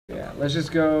Yeah, let's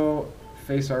just go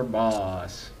face our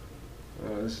boss.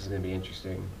 Oh, this is gonna be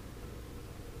interesting.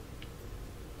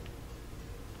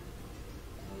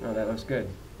 Oh, that looks good.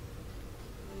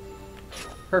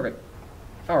 Perfect.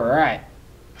 Alright.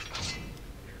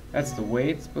 That's the way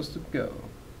it's supposed to go.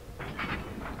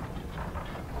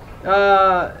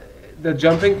 The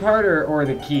jumping part or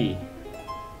the key?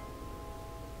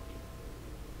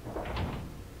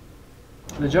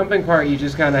 The jumping part, you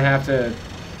just kind of have to,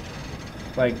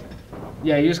 like,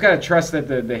 yeah, you just gotta trust that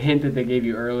the hint that they gave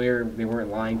you earlier, they weren't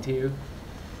lying to you.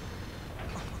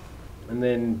 And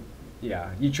then,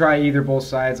 yeah, you try either both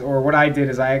sides, or what I did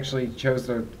is I actually chose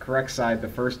the correct side the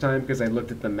first time because I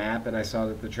looked at the map and I saw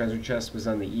that the treasure chest was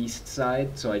on the east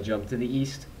side, so I jumped to the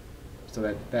east.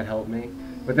 So that helped me.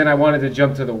 But then I wanted to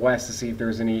jump to the west to see if there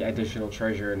was any additional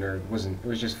treasure, and there wasn't. It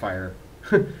was just fire.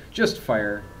 Just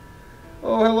fire.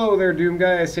 Oh, hello there, Doom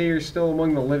Guy. I see you're still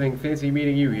among the living. Fancy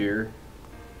meeting you here.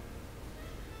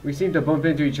 We seem to bump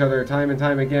into each other time and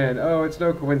time again. Oh, it's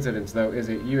no coincidence, though, is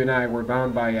it? You and I were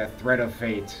bound by a thread of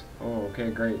fate. Oh, okay,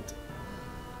 great.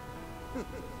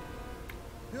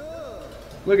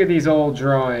 Look at these old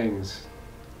drawings.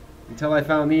 Until I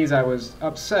found these, I was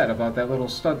upset about that little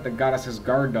stunt that got us his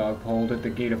guard dog pulled at the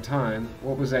Gate of Time.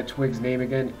 What was that twig's name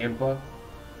again? Impa?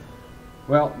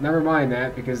 Well, never mind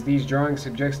that, because these drawings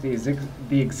suggest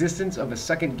the existence of a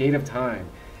second Gate of Time.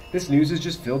 This news has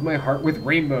just filled my heart with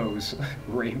rainbows.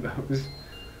 Rainbows.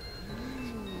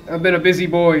 I've been a busy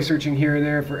boy searching here and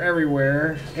there for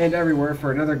everywhere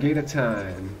for another Gate of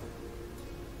Time.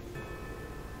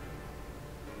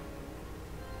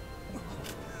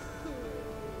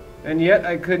 And yet,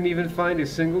 I couldn't even find a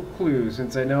single clue.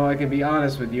 Since I know I can be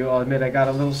honest with you, I'll admit I got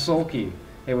a little sulky.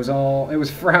 It was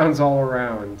frowns all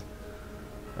around.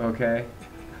 Okay.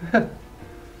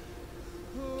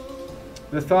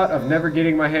 The thought of never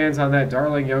getting my hands on that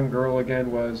darling young girl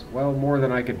again was, well, more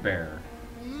than I could bear.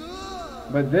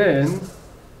 But then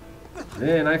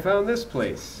I found this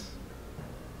place.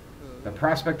 The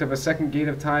prospect of a second Gate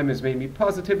of Time has made me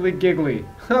positively giggly.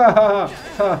 Ha ha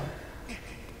ha!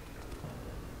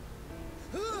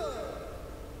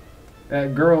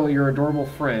 That girl, your adorable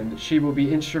friend, she will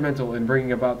be instrumental in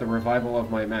bringing about the revival of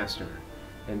my master.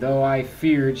 And though I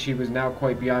feared she was now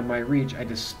quite beyond my reach, I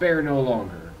despair no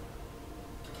longer.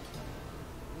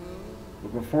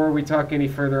 But before we talk any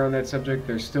further on that subject,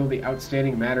 there's still the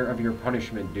outstanding matter of your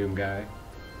punishment, Doom Guy.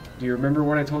 Do you remember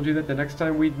when I told you that the next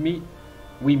time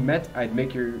we met, I'd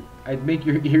make your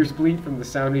ears bleed from the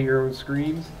sound of your own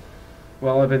screams?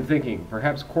 Well, I've been thinking,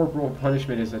 perhaps corporal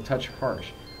punishment is a touch harsh.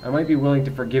 I might be willing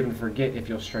to forgive and forget if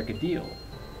you'll strike a deal.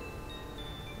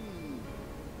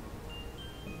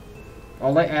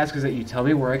 All I ask is that you tell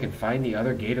me where I can find the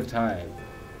other Gate of Time.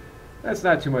 That's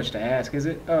not too much to ask, is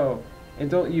it? Oh, and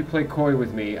don't you play coy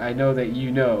with me. I know that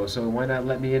you know, so why not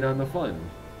let me in on the fun?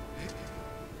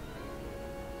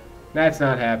 That's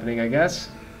not happening, I guess.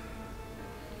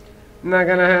 Not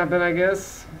gonna happen, I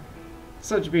guess.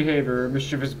 Such behavior, a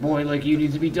mischievous boy like you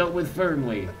needs to be dealt with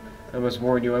firmly. I must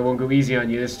warn you, I won't go easy on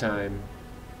you this time.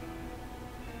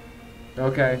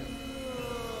 Okay.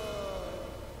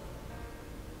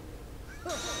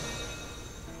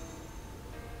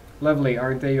 Lovely,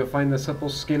 aren't they? You'll find the supple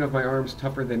skin of my arms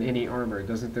tougher than any armor.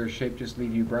 Doesn't their shape just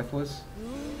leave you breathless?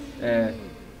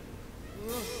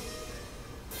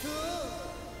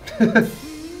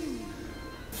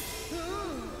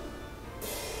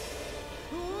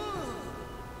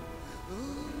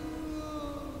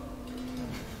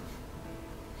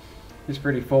 He's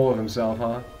pretty full of himself,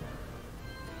 huh?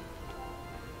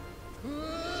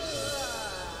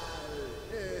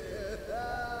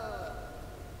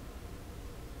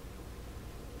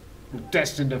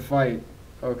 Destined to fight.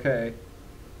 Okay.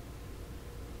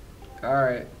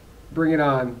 Alright. Bring it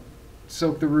on.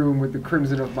 Soak the room with the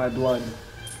crimson of my blood.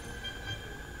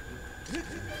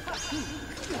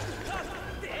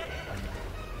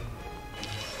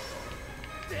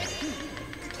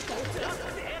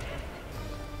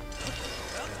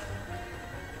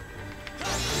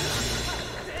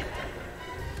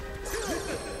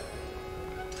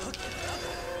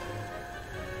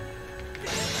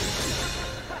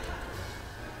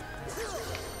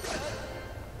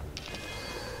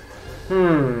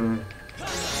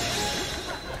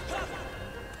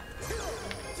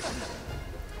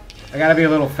 I gotta be a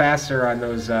little faster on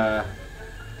those,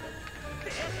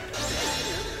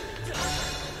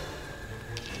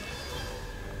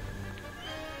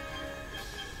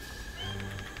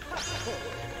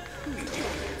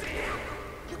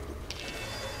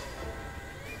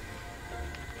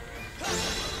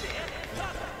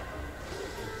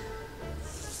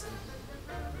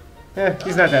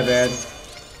 he's not that bad.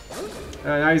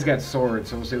 Now he's got swords,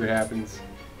 so we'll see what happens.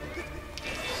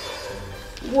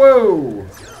 Whoa!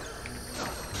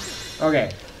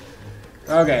 Okay.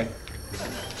 Okay.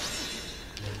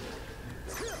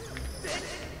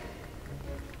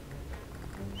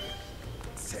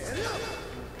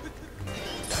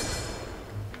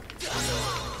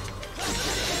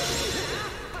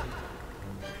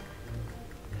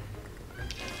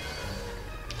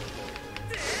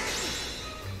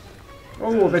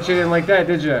 Oh, bet you didn't like that,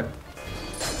 did you?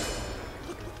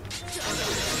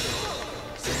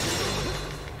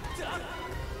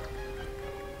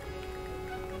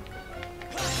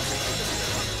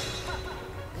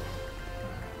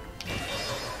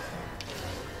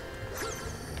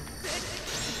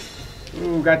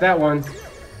 Ooh, got that one.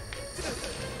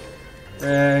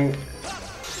 And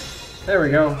there we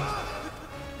go.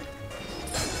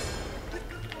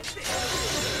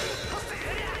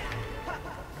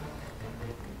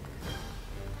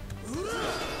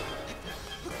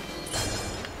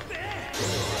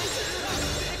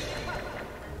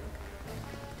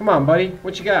 Come on, buddy.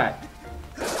 What you got?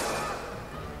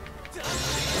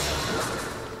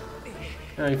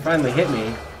 Oh, you finally hit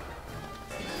me.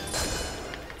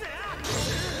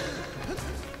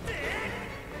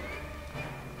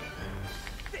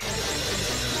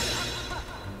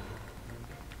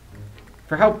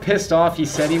 For how pissed off he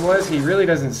said he was, he really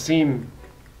doesn't seem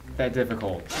that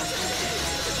difficult.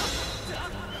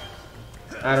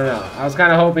 I don't know. I was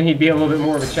kind of hoping he'd be a little bit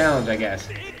more of a challenge, I guess.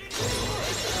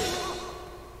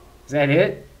 Is that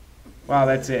it? Wow,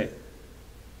 that's it.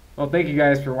 Well, thank you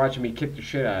guys for watching me kick the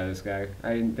shit out of this guy.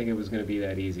 I didn't think it was going to be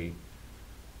that easy.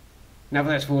 Now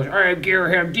that's foolish. I am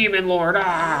Ghirahim, Demon Lord.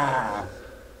 Ah!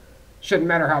 Shouldn't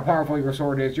matter how powerful your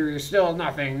sword is. You're still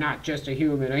nothing, not just a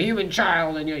human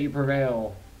child, and yet you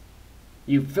prevail.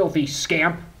 You filthy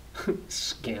scamp.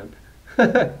 Scamp.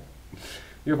 You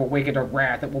have awakened a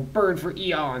wrath that will burn for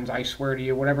eons. I swear to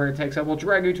you, whatever it takes, I will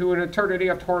drag you to an eternity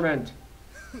of torment.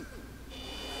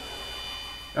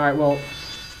 Alright, well,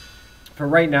 for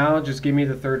right now, just give me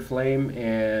the third flame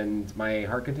and my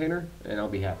heart container, and I'll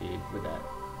be happy with that.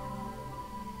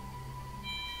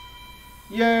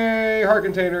 Yay, heart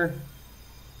container!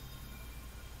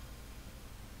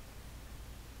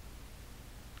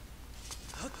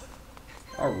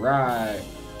 Alright.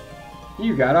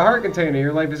 You got a heart container.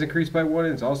 Your life is increased by 1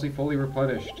 and it's also fully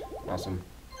replenished. Awesome.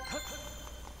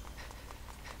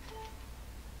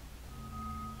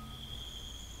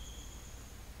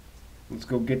 Let's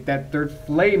go get that third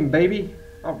flame, baby.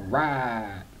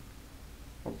 Alright.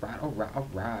 Alright, alright,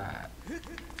 alright.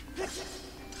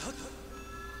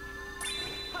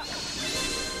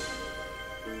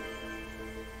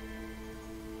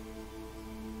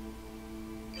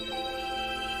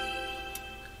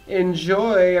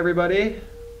 Enjoy, everybody.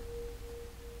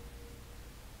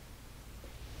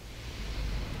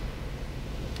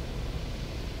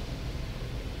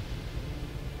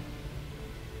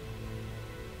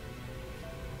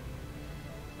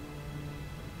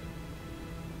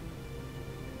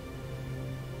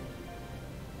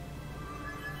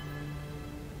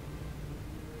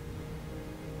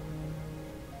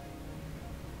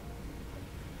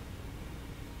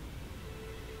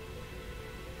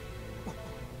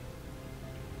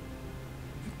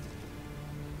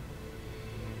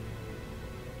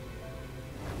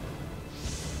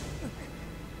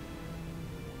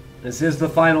 This is the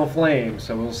final flame,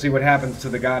 so we'll see what happens to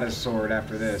the goddess sword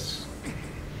after this.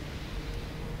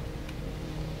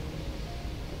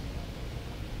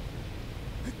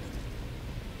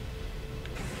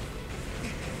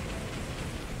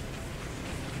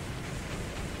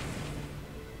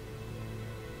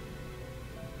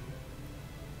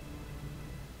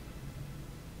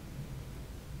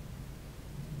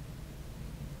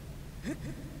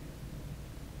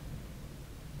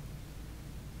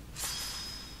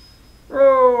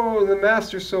 Oh, the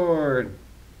Master Sword!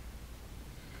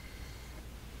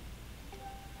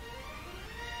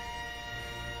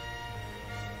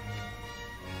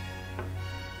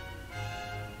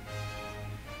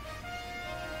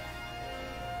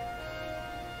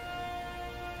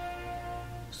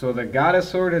 So the Goddess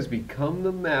Sword has become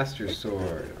the Master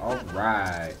Sword.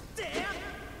 Alright.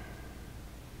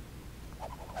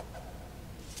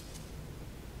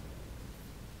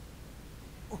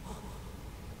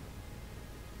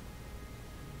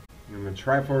 And the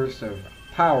Triforce of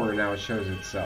Power now shows itself.